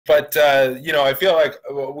But I feel like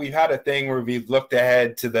we've had a thing where we've looked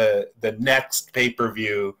ahead to the next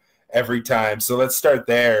pay-per-view every time. So let's start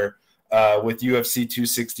there with UFC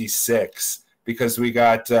 266, because we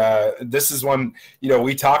got this is one,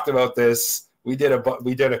 we talked about this. We did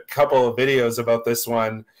a couple of videos about this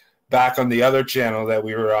one back on the other channel that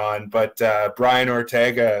we were on. But Brian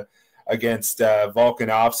Ortega against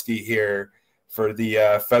Volkanovski here for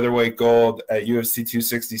the featherweight gold at UFC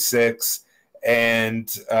 266. And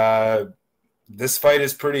this fight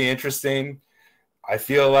is pretty interesting. I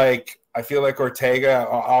feel like Ortega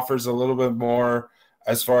offers a little bit more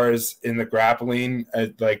as far as in the grappling,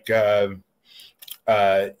 in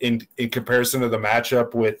comparison to the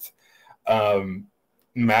matchup with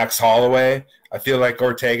Max Holloway. I feel like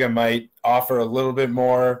Ortega might offer a little bit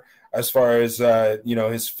more as far as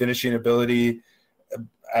his finishing ability,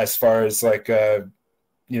 as far as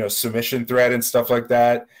submission threat and stuff like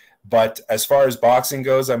that. But as far as boxing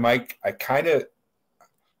goes, I think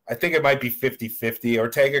it might be 50-50.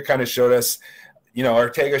 Ortega kind of showed us,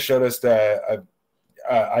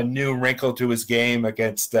 a new wrinkle to his game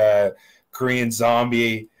against Korean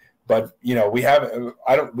Zombie. But we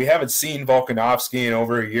haven't seen Volkanovski in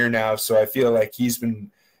over a year now, so I feel like he's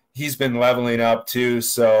been leveling up too.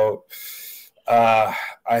 So I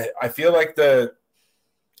feel like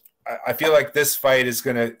this fight is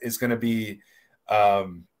gonna be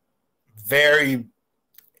very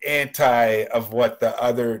anti of what the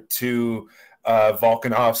other two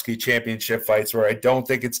Volkanovski championship fights were. I don't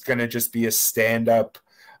think it's going to just be a stand-up,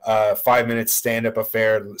 5-minute stand-up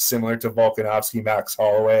affair similar to Volkanovski, Max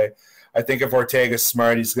Holloway. I think if Ortega's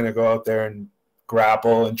smart, he's going to go out there and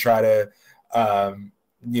grapple and try to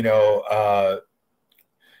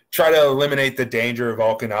eliminate the danger of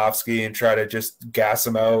Volkanovski and try to just gas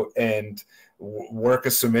him out and work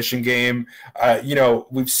a submission game.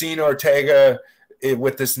 We've seen Ortega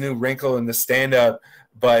with this new wrinkle in the stand-up,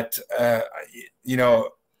 but I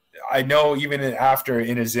know even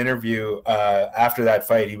in his interview after that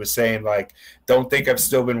fight, he was saying don't think I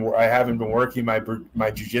haven't been working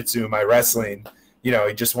my jiu-jitsu, my wrestling. He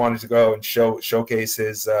just wanted to go and showcase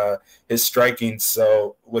his striking.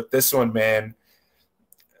 So with this one, man,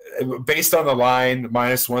 based on the line,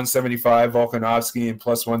 minus 175 Volkanovski and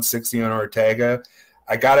plus 160 on Ortega,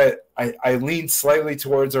 I lean slightly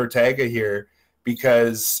towards Ortega here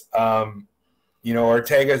because Ortega's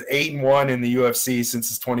 8-1 in the UFC since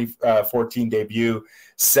his 2014 debut.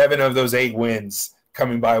 7 of those 8 wins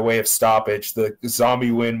coming by way of stoppage. The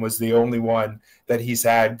Zombie win was the only one that he's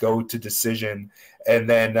had go to decision. And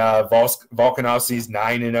then Volkanovski's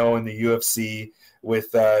 9-0 in the UFC,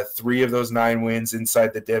 with 3 of those 9 wins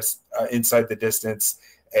inside the distance,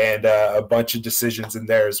 and a bunch of decisions in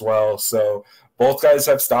there as well. So both guys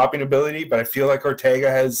have stopping ability, but I feel like Ortega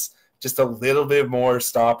has just a little bit more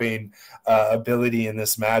stopping ability in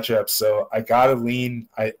this matchup. So I gotta lean.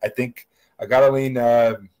 I gotta lean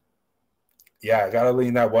that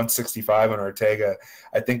 165 on Ortega.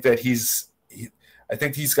 I think he's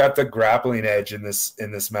got the grappling edge in this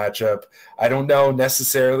matchup. I don't know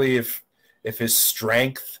necessarily if his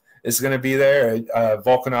strength is going to be there.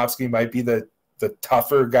 Volkanovski might be the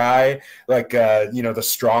tougher guy, the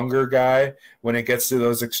stronger guy when it gets to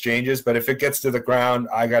those exchanges. But if it gets to the ground,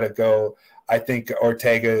 I got to go. I think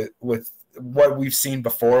Ortega, with what we've seen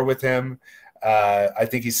before with him, I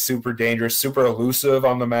think he's super dangerous, super elusive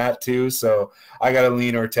on the mat too. So I got to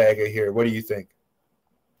lean Ortega here. What do you think?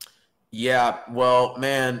 Yeah, well,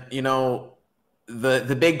 man,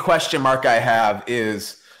 the big question mark I have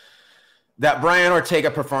is that Brian Ortega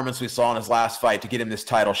performance we saw in his last fight to get him this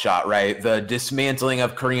title shot, right? The dismantling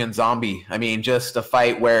of Korean Zombie. I mean, just a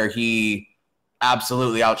fight where he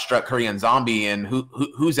absolutely outstruck Korean Zombie, and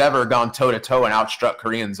who's ever gone toe-to-toe and outstruck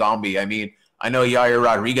Korean Zombie? I mean, I know Yair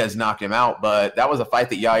Rodriguez knocked him out, but that was a fight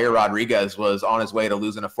that Yair Rodriguez was on his way to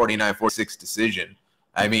losing a 49-46 decision.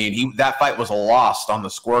 I mean, that fight was lost on the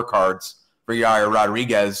scorecards for Yair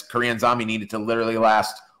Rodriguez. Korean Zombie needed to literally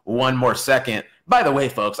last one more second. By the way,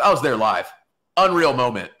 folks, I was there live. Unreal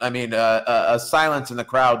moment. I mean, a silence in the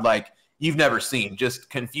crowd like you've never seen. Just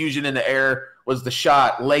confusion in the air. Was the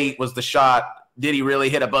shot late? Was the shot? Did he really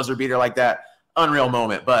hit a buzzer beater like that? Unreal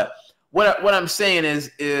moment. But what I'm saying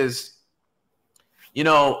is,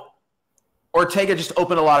 Ortega just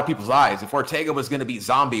opened a lot of people's eyes. If Ortega was going to beat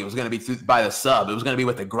Zombie, it was going to be by the sub. It was going to be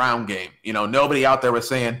with the ground game. Nobody out there was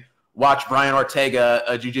saying, watch Brian Ortega,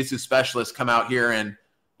 a jiu-jitsu specialist, come out here and,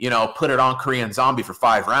 put it on Korean Zombie for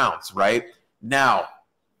 5 rounds, right? Now,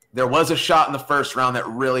 there was a shot in the first round that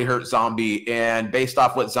really hurt Zombie, and based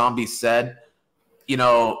off what Zombie said,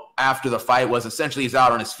 after the fight was essentially he's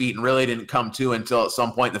out on his feet and really didn't come to until at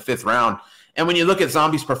some point in the 5th round. And when you look at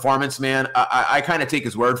Zombie's performance, man, I kind of take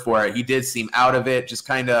his word for it. He did seem out of it, just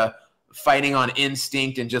kind of fighting on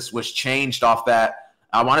instinct, and just was changed off that.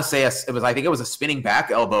 I want to say I think it was a spinning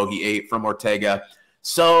back elbow he ate from Ortega.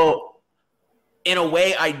 So in a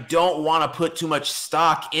way, I don't want to put too much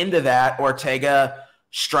stock into that Ortega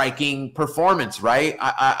striking performance, right?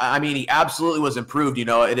 I mean, he absolutely was improved. You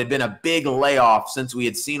know, it had been a big layoff since we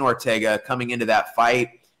had seen Ortega coming into that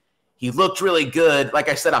fight. He looked really good. Like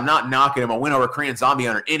I said, I'm not knocking him. A win over Korean Zombie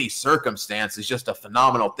under any circumstance is just a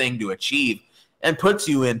phenomenal thing to achieve and puts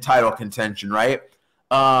you in title contention, right?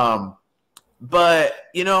 But,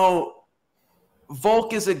 you know,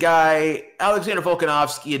 Volk is a guy, Alexander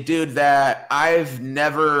Volkanovski, a dude that I've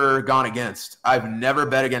never gone against. I've never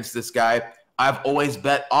bet against this guy. I've always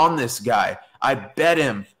bet on this guy. I bet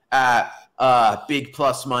him at big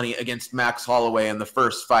plus money against Max Holloway in the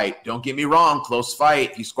first fight. Don't get me wrong, close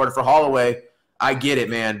fight. He scored it for Holloway. I get it,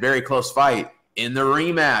 man. Very close fight. In the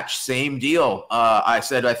rematch, same deal. I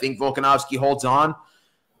said I think Volkanovski holds on.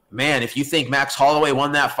 Man, if you think Max Holloway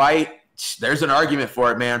won that fight, there's an argument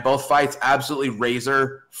for it, man. Both fights absolutely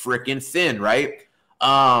razor freaking thin, right?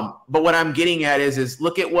 But what I'm getting at is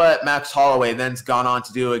look at what Max Holloway then's gone on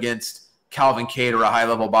to do against Calvin Kattar, a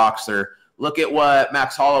high-level boxer. Look at what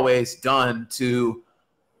Max Holloway's done to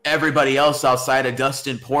everybody else outside of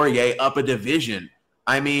Dustin Poirier up a division.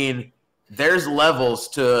 I mean, there's levels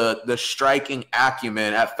to the striking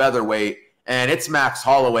acumen at featherweight, and it's Max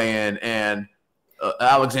Holloway and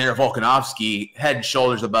Alexander Volkanovski head and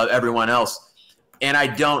shoulders above everyone else. And I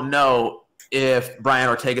don't know if Brian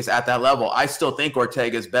Ortega's at that level. I still think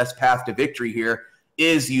Ortega's best path to victory here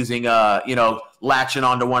is using, you know, latching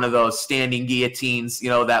onto one of those standing guillotines, you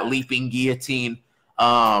know, that leaping guillotine.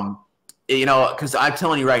 You know, because I'm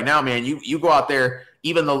telling you right now, man, you go out there,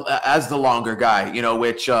 even as the longer guy, you know,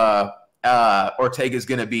 which Ortega's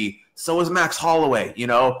going to be. So is Max Holloway, you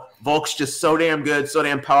know. Volk's just so damn good, so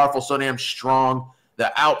damn powerful, so damn strong.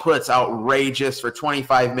 The output's outrageous for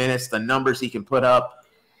 25 minutes, the numbers he can put up.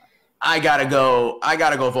 I gotta go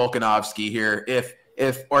Volkanovski here.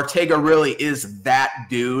 If Ortega really is that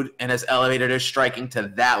dude and has elevated his striking to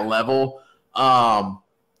that level,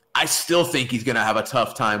 I still think he's going to have a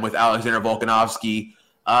tough time with Alexander Volkanovski.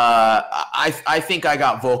 I think I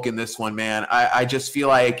got Volk in this one, man. I just feel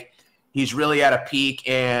like he's really at a peak,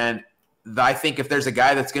 and I think if there's a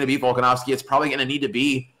guy that's going to beat Volkanovski, it's probably going to need to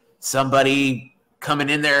be somebody coming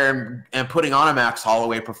in there and putting on a Max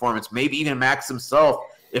Holloway performance, maybe even Max himself,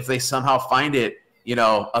 if they somehow find it, you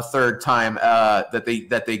know, a third time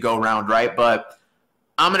that they go around, right? But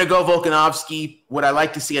I'm going to go Volkanovski. Would I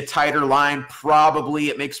like to see a tighter line? Probably.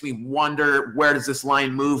 It makes me wonder, where does this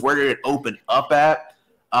line move? Where did it open up at?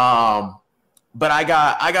 But I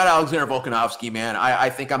got Alexander Volkanovski, man. I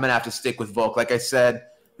think I'm going to have to stick with Volk. Like I said,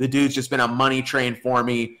 the dude's just been a money train for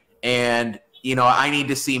me, and, you know, I need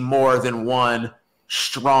to see more than one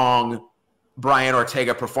strong Brian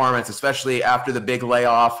Ortega performance, especially after the big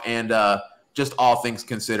layoff and just all things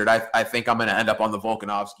considered. I think I'm going to end up on the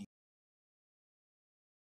Volkanovski.